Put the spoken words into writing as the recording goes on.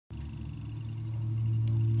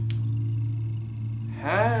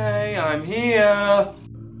I'm here.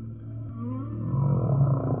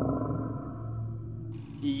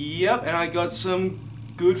 Yep, and I got some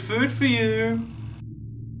good food for you.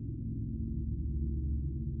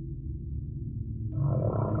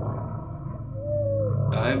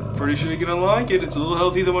 I'm pretty sure you're gonna like it. It's a little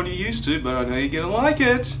healthier than what you're used to, but I know you're gonna like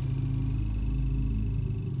it.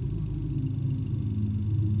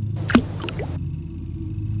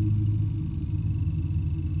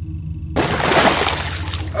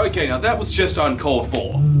 Okay, now that was just uncalled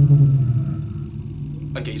for.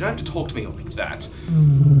 Okay, you don't have to talk to me like that.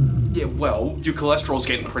 Yeah, well, your cholesterol's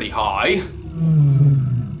getting pretty high.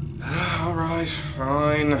 Alright,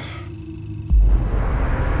 fine.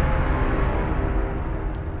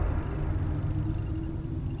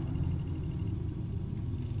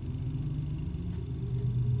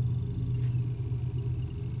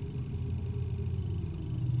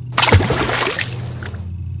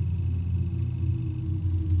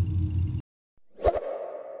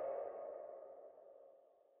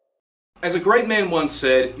 As a great man once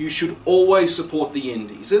said, you should always support the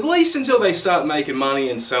indies, at least until they start making money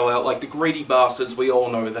and sell out like the greedy bastards we all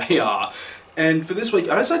know they are. And for this week,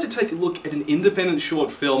 I decided to take a look at an independent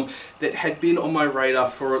short film that had been on my radar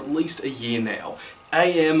for at least a year now,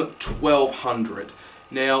 AM1200.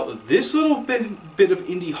 Now, this little bit of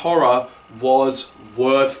indie horror was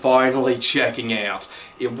worth finally checking out.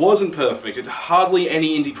 It wasn't perfect, hardly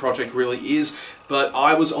any indie project really is, but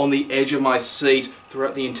I was on the edge of my seat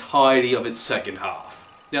throughout the entirety of its second half.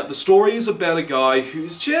 Now, the story is about a guy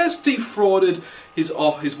who's just defrauded his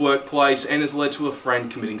workplace and has led to a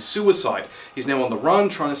friend committing suicide. He's now on the run,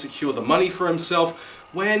 trying to secure the money for himself,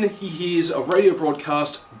 when he hears a radio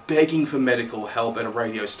broadcast begging for medical help at a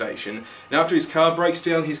radio station. And after his car breaks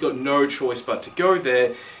down, he's got no choice but to go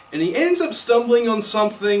there, and he ends up stumbling on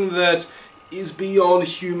something that is beyond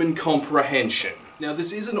human comprehension. Now,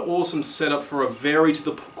 this is an awesome setup for a very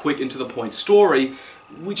quick and to the point story,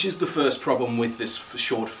 which is the first problem with this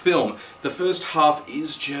short film. The first half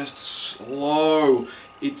is just slow.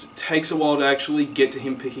 It takes a while to actually get to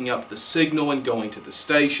him picking up the signal and going to the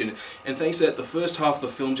station, and thanks to that, the first half of the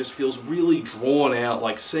film just feels really drawn out,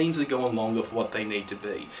 like scenes are going longer for what they need to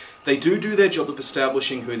be. They do their job of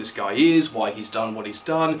establishing who this guy is, why he's done what he's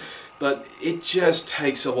done, but it just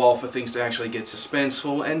takes a while for things to actually get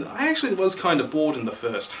suspenseful, and I actually was kind of bored in the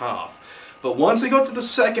first half. But once I got to the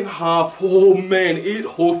second half, oh man, it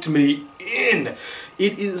hooked me in!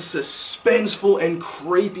 It is suspenseful and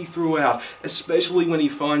creepy throughout, especially when he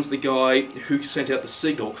finds the guy who sent out the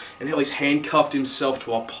signal and how he's handcuffed himself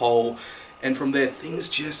to a pole. And from there, things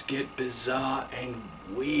just get bizarre and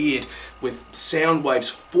weird, with sound waves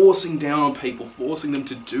forcing down on people, forcing them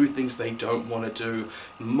to do things they don't want to do,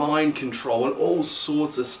 mind control, and all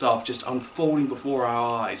sorts of stuff just unfolding before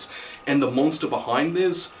our eyes. And the monster behind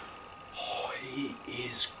this, oh, he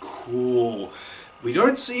is cool. We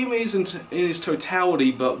don't see him in his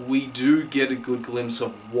totality, but we do get a good glimpse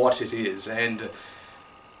of what it is, and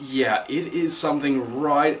yeah, it is something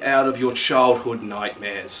right out of your childhood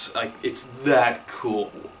nightmares. Like, it's that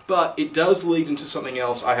cool. But it does lead into something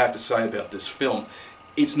else I have to say about this film.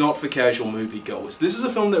 It's not for casual moviegoers. This is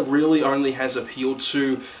a film that really only has appeal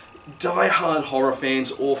to die-hard horror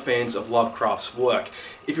fans or fans of Lovecraft's work.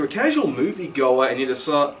 If you're a casual moviegoer and you're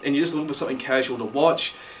just looking for something casual to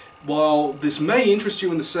watch, while this may interest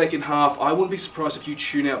you in the second half, I wouldn't be surprised if you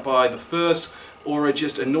tune out by the first or are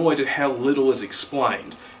just annoyed at how little is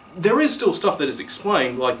explained. There is still stuff that is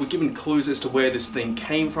explained, like we're given clues as to where this thing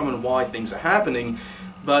came from and why things are happening,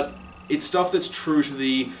 but it's stuff that's true to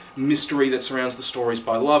the mystery that surrounds the stories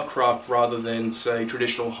by Lovecraft rather than, say,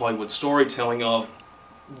 traditional Hollywood storytelling of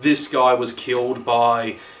this guy was killed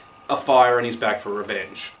by a fire and he's back for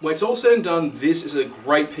revenge. When it's all said and done, this is a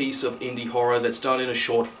great piece of indie horror that's done in a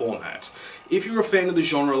short format. If you're a fan of the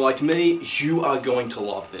genre like me, you are going to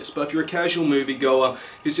love this. But if you're a casual moviegoer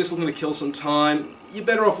who's just looking to kill some time, you're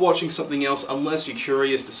better off watching something else unless you're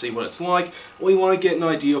curious to see what it's like, or you want to get an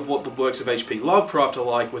idea of what the works of H.P. Lovecraft are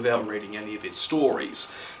like without reading any of his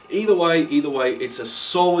stories. Either way, it's a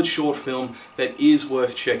solid short film that is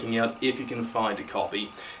worth checking out if you can find a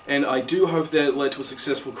copy. And I do hope that it led to a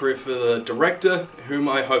successful career for the director, whom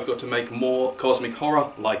I hope got to make more cosmic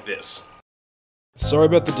horror like this. Sorry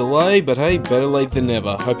about the delay, but hey, better late than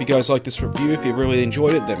never. Hope you guys like this review. If you really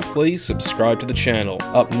enjoyed it, then please subscribe to the channel.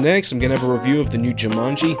 Up next, I'm going to have a review of the new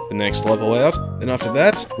Jumanji, The Next Level Out. Then after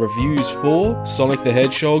that, reviews for Sonic the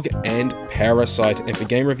Hedgehog and Parasite. And for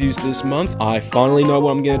game reviews this month, I finally know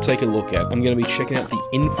what I'm going to take a look at. I'm going to be checking out the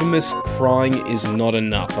infamous Crying Is Not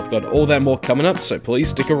Enough. I've got all that more coming up, so please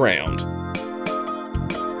stick around.